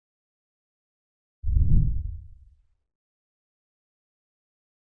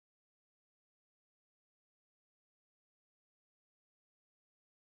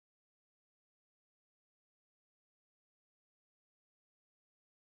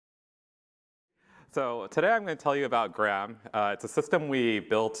So today I'm going to tell you about Gram. It's a system we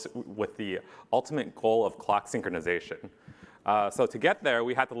built with the ultimate goal of clock synchronization. So to get there,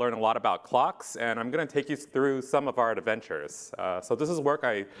 we had to learn a lot about clocks, and I'm going to take you through some of our adventures. So this is work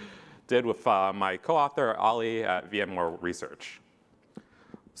I did with my co-author, Ali, at VMware Research.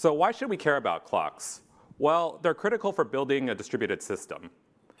 So why should we care about clocks? Well, they're critical for building a distributed system.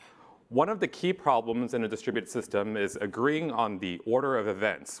 One of the key problems in a distributed system is agreeing on the order of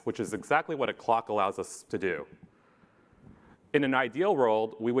events, which is exactly what a clock allows us to do. In an ideal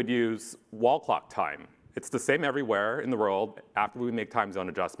world, we would use wall clock time. It's the same everywhere in the world after we make time zone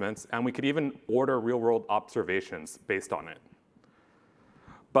adjustments, and we could even order real-world observations based on it.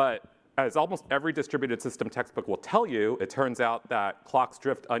 But as almost every distributed system textbook will tell you, it turns out that clocks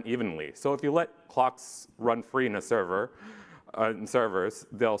drift unevenly. So if you let clocks run free in a server, in servers,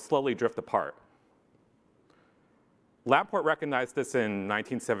 they'll slowly drift apart. Lamport recognized this in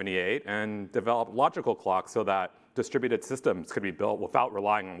 1978 and developed logical clocks so that distributed systems could be built without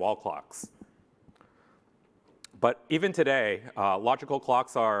relying on wall clocks. But even today, logical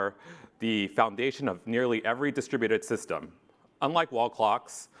clocks are the foundation of nearly every distributed system. Unlike wall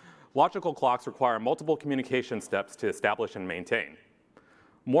clocks, logical clocks require multiple communication steps to establish and maintain.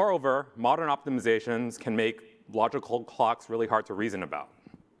 Moreover, modern optimizations can make logical clocks really hard to reason about.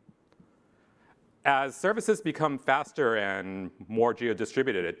 As services become faster and more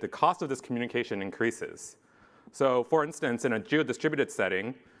geo-distributed, the cost of this communication increases. So for instance, in a geo-distributed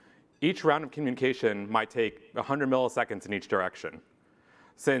setting, each round of communication might take 100 milliseconds in each direction.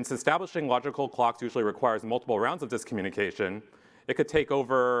 Since establishing logical clocks usually requires multiple rounds of this communication, it could take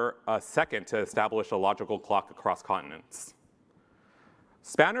over a second to establish a logical clock across continents.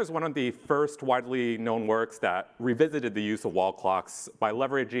 Spanner is one of the first widely known works that revisited the use of wall clocks by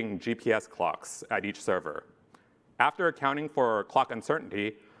leveraging GPS clocks at each server. After accounting for clock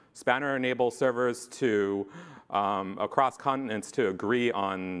uncertainty, Spanner enables servers to, across continents to agree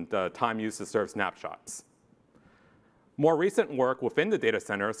on the time used to serve snapshots. More recent work within the data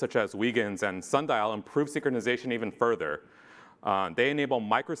center, such as Huygens and Sundial, improve synchronization even further. They enable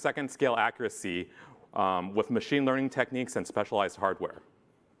microsecond scale accuracy with machine learning techniques and specialized hardware.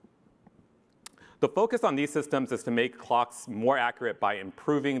 The focus on these systems is to make clocks more accurate by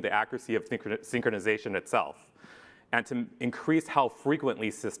improving the accuracy of synchronization itself, and to increase how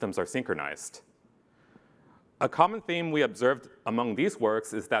frequently systems are synchronized. A common theme we observed among these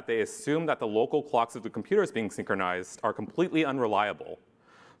works is that they assume that the local clocks of the computers being synchronized are completely unreliable,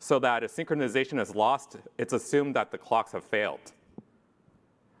 so that if synchronization is lost, it's assumed that the clocks have failed.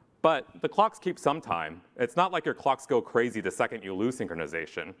 But the clocks keep some time. It's not like your clocks go crazy the second you lose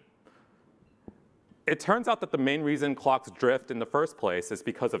synchronization. It turns out that the main reason clocks drift in the first place is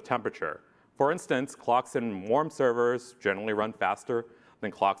because of temperature. For instance, clocks in warm servers generally run faster than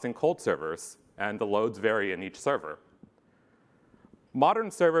clocks in cold servers, and the loads vary in each server.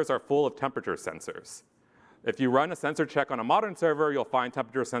 Modern servers are full of temperature sensors. If you run a sensor check on a modern server, you'll find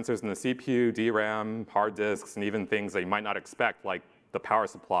temperature sensors in the CPU, DRAM, hard disks, and even things that you might not expect, like the power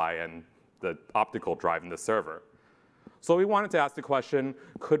supply and the optical drive in the server. So we wanted to ask the question,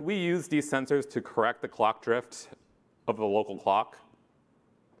 could we use these sensors to correct the clock drift of the local clock?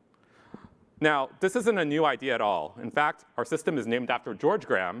 Now, this isn't a new idea at all. In fact, our system is named after George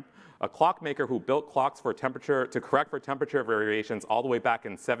Gram, a clockmaker who built clocks for temperature, to correct for temperature variations all the way back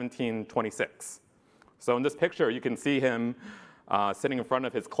in 1726. So in this picture, you can see him sitting in front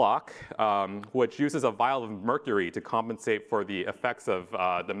of his clock, which uses a vial of mercury to compensate for the effects of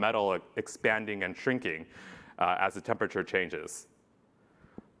the metal expanding and shrinking as the temperature changes.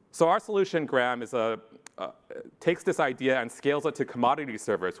 So our solution, Gram, takes this idea and scales it to commodity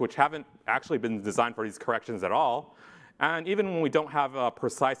servers, which haven't actually been designed for these corrections at all. And even when we don't have a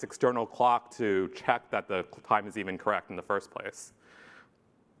precise external clock to check that the time is even correct in the first place.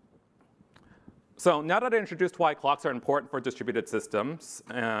 So now that I introduced why clocks are important for distributed systems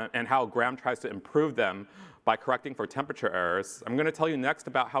and how Gram tries to improve them by correcting for temperature errors, I'm going to tell you next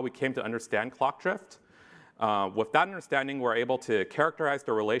about how we came to understand clock drift. With that understanding, we're able to characterize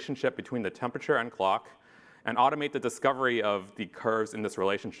the relationship between the temperature and clock and automate the discovery of the curves in this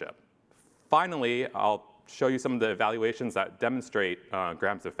relationship. Finally, I'll show you some of the evaluations that demonstrate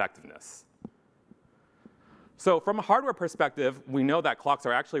Gram's effectiveness. So from a hardware perspective, we know that clocks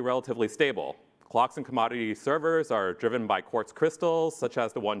are actually relatively stable. Clocks in commodity servers are driven by quartz crystals, such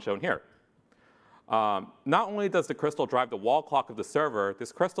as the one shown here. Not only does the crystal drive the wall clock of the server,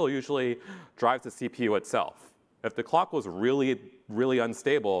 this crystal usually drives the CPU itself. If the clock was really, really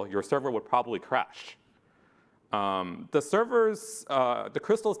unstable, your server would probably crash. The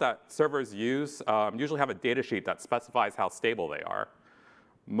crystals that servers use usually have a data sheet that specifies how stable they are.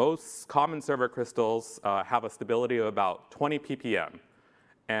 most common server crystals have a stability of about 20 ppm.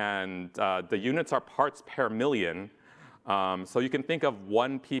 And the units are parts per million. So you can think of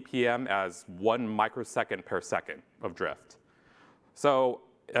 1 ppm as 1 microsecond per second of drift. So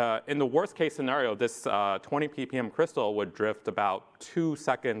in the worst case scenario, this 20 ppm crystal would drift about 2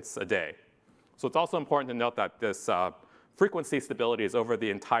 seconds a day. So it's also important to note that this frequency stability is over the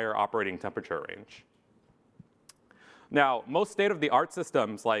entire operating temperature range. Now, most state-of-the-art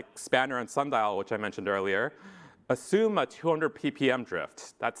systems like Spanner and Sundial, which I mentioned earlier, assume a 200 ppm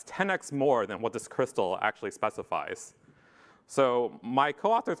drift. That's 10x more than what this crystal actually specifies. So my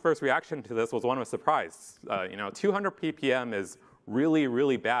co-author's first reaction to this was one of surprise. 200 ppm is really,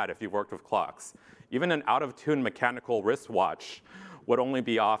 really bad if you've worked with clocks. Even an out-of-tune mechanical wristwatch would only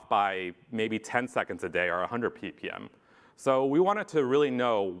be off by maybe 10 seconds a day or 100 ppm. So we wanted to really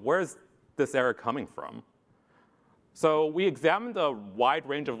know, where's this error coming from? So we examined a wide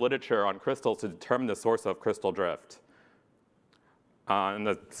range of literature on crystals to determine the source of crystal drift. And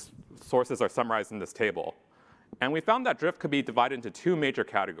the sources are summarized in this table. And we found that drift could be divided into 2 major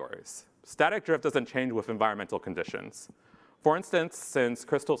categories. Static drift doesn't change with environmental conditions. For instance, since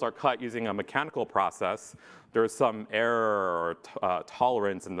crystals are cut using a mechanical process, there's some error or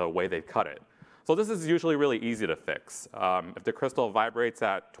tolerance in the way they cut it. So this is usually really easy to fix. If the crystal vibrates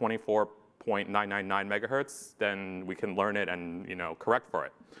at 24.999 megahertz, then we can learn it and correct for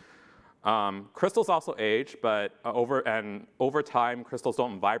it. Crystals also age, but over time, crystals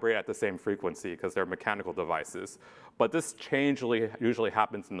don't vibrate at the same frequency because they're mechanical devices. But this change usually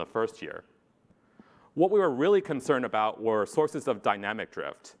happens in the first year. What we were really concerned about were sources of dynamic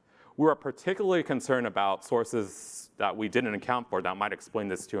drift. We were particularly concerned about sources that we didn't account for that might explain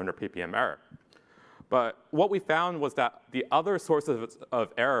this 200 ppm error. But what we found was that the other sources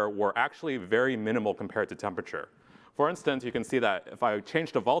of error were actually very minimal compared to temperature. For instance, you can see that if I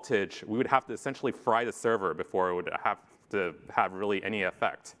changed the voltage, we would have to essentially fry the server before it would have to have really any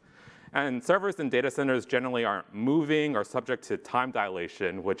effect. And servers in data centers generally aren't moving or subject to time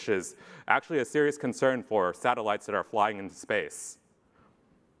dilation, which is actually a serious concern for satellites that are flying into space.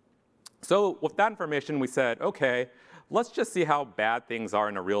 So with that information, we said, OK, let's just see how bad things are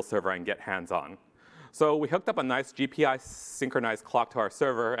in a real server and get hands-on. So we hooked up a nice GPI synchronized clock to our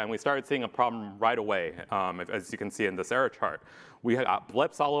server, and we started seeing a problem right away, as you can see in this error chart. We had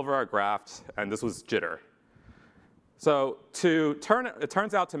blips all over our graph, and this was jitter. So it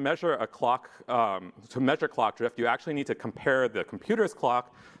turns out to measure clock drift, you actually need to compare the computer's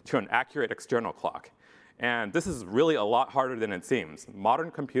clock to an accurate external clock. And this is really a lot harder than it seems. Modern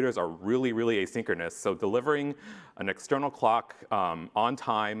computers are really, really asynchronous, so delivering an external clock on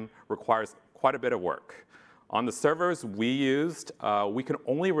time requires quite a bit of work. On the servers we used, we can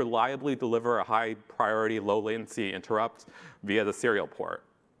only reliably deliver a high priority, low latency interrupt via the serial port.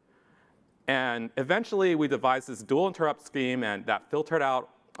 And eventually we devised this dual interrupt scheme and that filtered out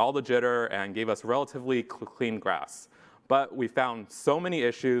all the jitter and gave us relatively clean graphs. But we found so many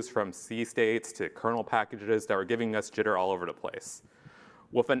issues from C states to kernel packages that were giving us jitter all over the place.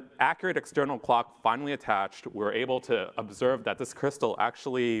 With an accurate external clock finally attached, we were able to observe that this crystal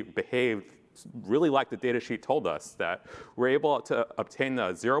actually behaved really like the datasheet told us, that we're able to obtain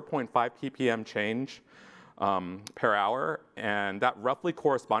a 0.5 ppm change per hour, and that roughly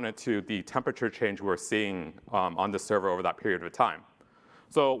corresponded to the temperature change we were seeing on the server over that period of time.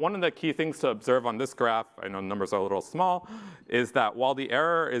 So one of the key things to observe on this graph, I know numbers are a little small, is that while the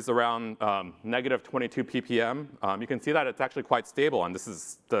error is around negative 22 ppm, you can see that it's actually quite stable, and this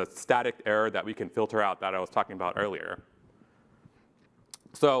is the static error that we can filter out that I was talking about earlier.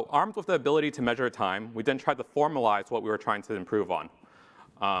 So armed with the ability to measure time, we then tried to formalize what we were trying to improve on,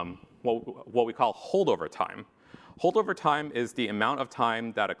 what we call holdover time. Holdover time is the amount of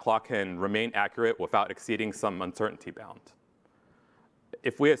time that a clock can remain accurate without exceeding some uncertainty bound.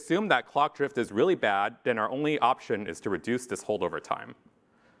 If we assume that clock drift is really bad, then our only option is to reduce this holdover time.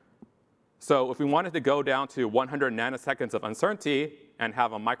 So if we wanted to go down to 100 nanoseconds of uncertainty and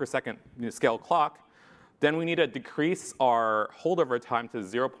have a microsecond scale clock, then we need to decrease our holdover time to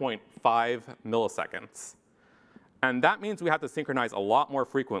 0.5 milliseconds. And that means we have to synchronize a lot more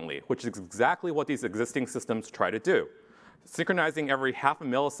frequently, which is exactly what these existing systems try to do. Synchronizing every half a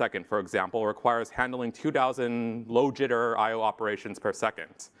millisecond, for example, requires handling 2,000 low jitter I/O operations per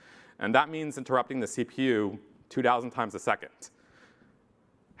second. And that means interrupting the CPU 2,000 times a second.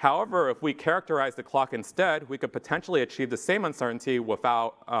 However, if we characterize the clock instead, we could potentially achieve the same uncertainty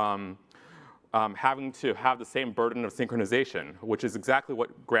without having to have the same burden of synchronization, which is exactly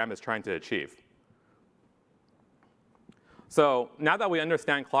what Graham is trying to achieve. So now that we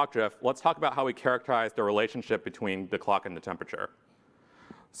understand clock drift, let's talk about how we characterize the relationship between the clock and the temperature.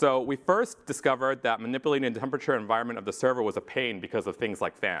 So we first discovered that manipulating the temperature environment of the server was a pain because of things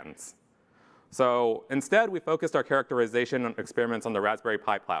like fans. So instead, we focused our characterization experiments on the Raspberry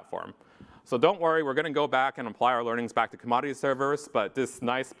Pi platform. So don't worry, we're going to go back and apply our learnings back to commodity servers, but this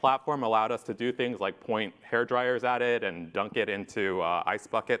nice platform allowed us to do things like point hair dryers at it and dunk it into ice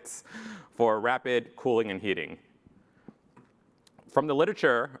buckets for rapid cooling and heating. From the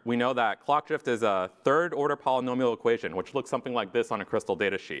literature, we know that clock drift is a third-order polynomial equation, which looks something like this on a crystal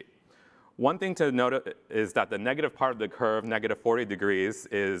data sheet. One thing to note is that the negative part of the curve, negative 40 degrees,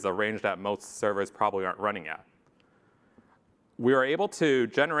 is a range that most servers probably aren't running at. We were able to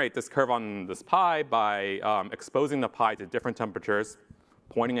generate this curve on this Pi by exposing the Pi to different temperatures,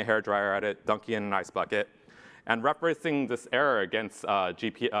 pointing a hairdryer at it, dunking in an ice bucket, and referencing this error against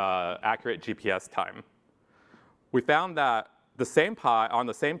accurate GPS time. We found that on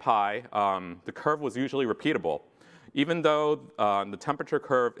the same Pi, the curve was usually repeatable, even though the temperature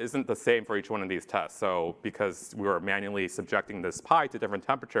curve isn't the same for each one of these tests. So because we were manually subjecting this Pi to different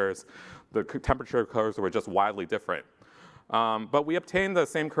temperatures, the temperature curves were just wildly different. But we obtained the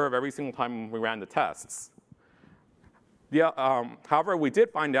same curve every single time we ran the tests. However, we did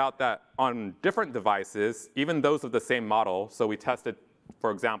find out that on different devices, even those of the same model, so we tested,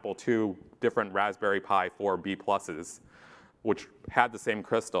 for example, 2 different Raspberry Pi 4B pluses, which had the same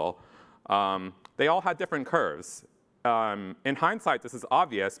crystal, they all had different curves. In hindsight, this is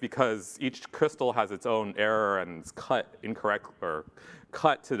obvious because each crystal has its own error and is cut incorrect or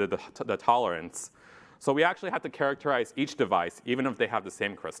cut to the tolerance. So we actually had to characterize each device, even if they have the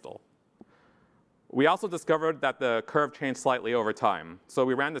same crystal. We also discovered that the curve changed slightly over time. So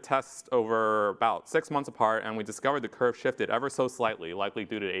we ran the test over about 6 months apart, and we discovered the curve shifted ever so slightly, likely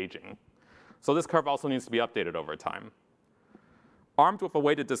due to aging. So this curve also needs to be updated over time. Armed with a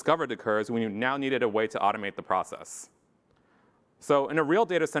way to discover the curves, we now needed a way to automate the process. So in a real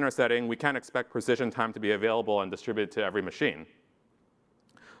data center setting, we can't expect precision time to be available and distributed to every machine.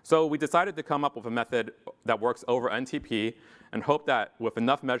 So we decided to come up with a method that works over NTP and hope that with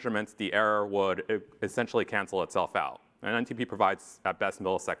enough measurements, the error would essentially cancel itself out. And NTP provides, at best,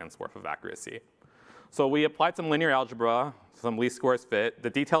 milliseconds worth of accuracy. So we applied some linear algebra, some least squares fit.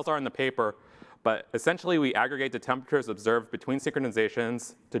 The details are in the paper, but essentially we aggregate the temperatures observed between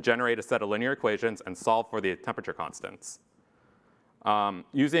synchronizations to generate a set of linear equations and solve for the temperature constants.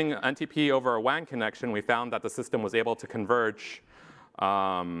 Using NTP over a WAN connection, we found that the system was able to converge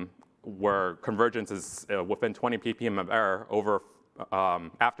where convergence is within 20 ppm of error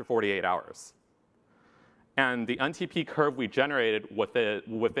after 48 hours. And the NTP curve we generated was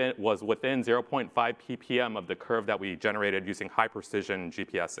within 0.5 ppm of the curve that we generated using high precision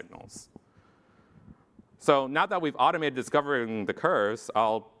GPS signals. So now that we've automated discovering the curves,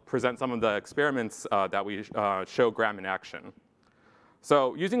 I'll present some of the experiments that we show Graham in action.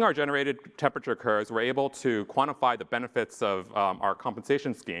 So using our generated temperature curves, we're able to quantify the benefits of our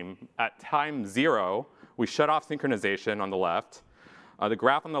compensation scheme. At time 0, we shut off synchronization on the left. The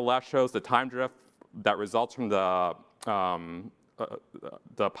graph on the left shows the time drift that results from the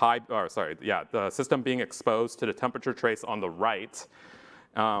system being exposed to the temperature trace on the right,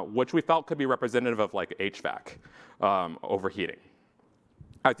 which we felt could be representative of like HVAC overheating.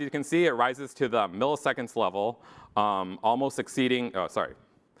 As you can see, it rises to the milliseconds level, almost exceeding,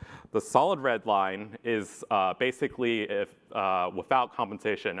 the solid red line is basically without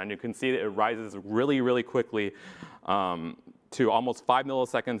compensation. And you can see that it rises really, really quickly to almost 5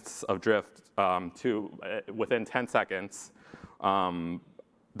 milliseconds of drift to within 10 seconds,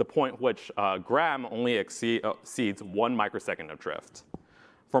 the point which Graham only exceeds 1 microsecond of drift.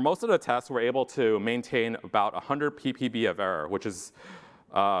 For most of the tests, we're able to maintain about 100 ppb of error, which is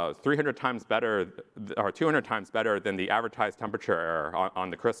 300 times better, or 200 times better than the advertised temperature error on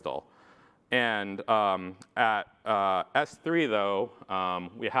the crystal. And at S3, though,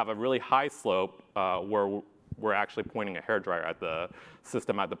 we have a really high slope where we're actually pointing a hairdryer at the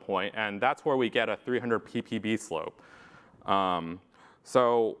system at the point, and that's where we get a 300 ppb slope.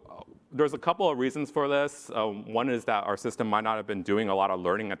 So there's a couple of reasons for this. One is that our system might not have been doing a lot of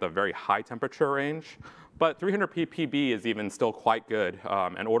learning at the very high temperature range, but 300 ppb is even still quite good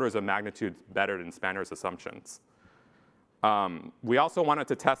and orders of magnitude better than Spanner's assumptions. We also wanted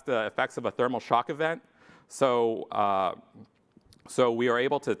to test the effects of a thermal shock event. So we are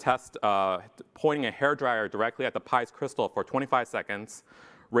able to test pointing a hairdryer directly at the Pi's crystal for 25 seconds,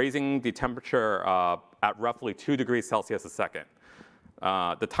 raising the temperature at roughly 2 degrees Celsius a second.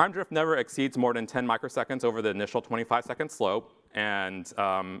 The time drift never exceeds more than 10 microseconds over the initial 25-second slope, and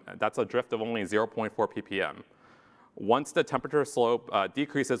that's a drift of only 0.4 ppm. Once the temperature slope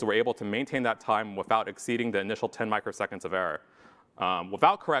decreases, we're able to maintain that time without exceeding the initial 10 microseconds of error.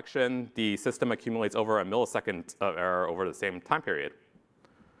 Without correction, the system accumulates over a millisecond of error over the same time period.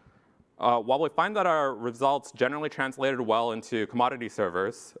 While we find that our results generally translated well into commodity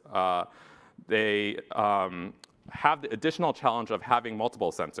servers, they have the additional challenge of having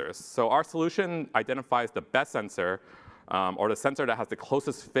multiple sensors. So our solution identifies the best sensor, or the sensor that has the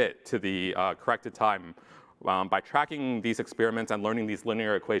closest fit to the corrected time by tracking these experiments and learning these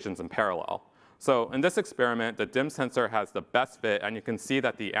linear equations in parallel. So in this experiment, the DIMM sensor has the best fit, and you can see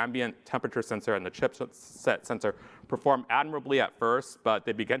that the ambient temperature sensor and the chipset sensor perform admirably at first, but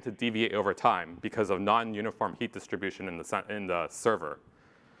they begin to deviate over time because of non-uniform heat distribution in the server.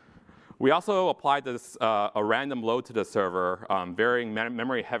 We also applied this, a random load to the server, varying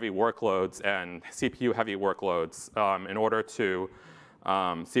memory-heavy workloads and CPU-heavy workloads in order to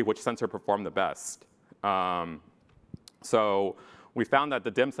see which sensor performed the best. So we found that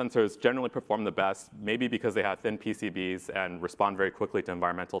the DIMM sensors generally perform the best, maybe because they have thin PCBs and respond very quickly to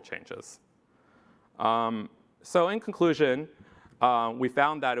environmental changes. So in conclusion, we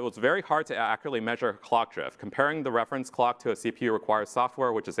found that it was very hard to accurately measure clock drift. Comparing the reference clock to a CPU requires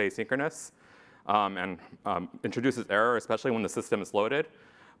software which is asynchronous and introduces error, especially when the system is loaded.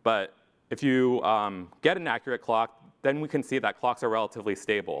 But if you get an accurate clock, then we can see that clocks are relatively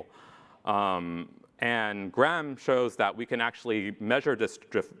stable. And Graham shows that we can actually measure this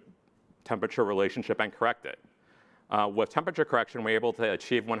drift temperature relationship and correct it. With temperature correction, we're able to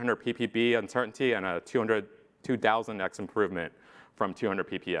achieve 100 ppb uncertainty and a 2000x improvement from 200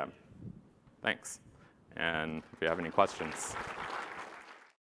 ppm. Thanks. And if you have any questions.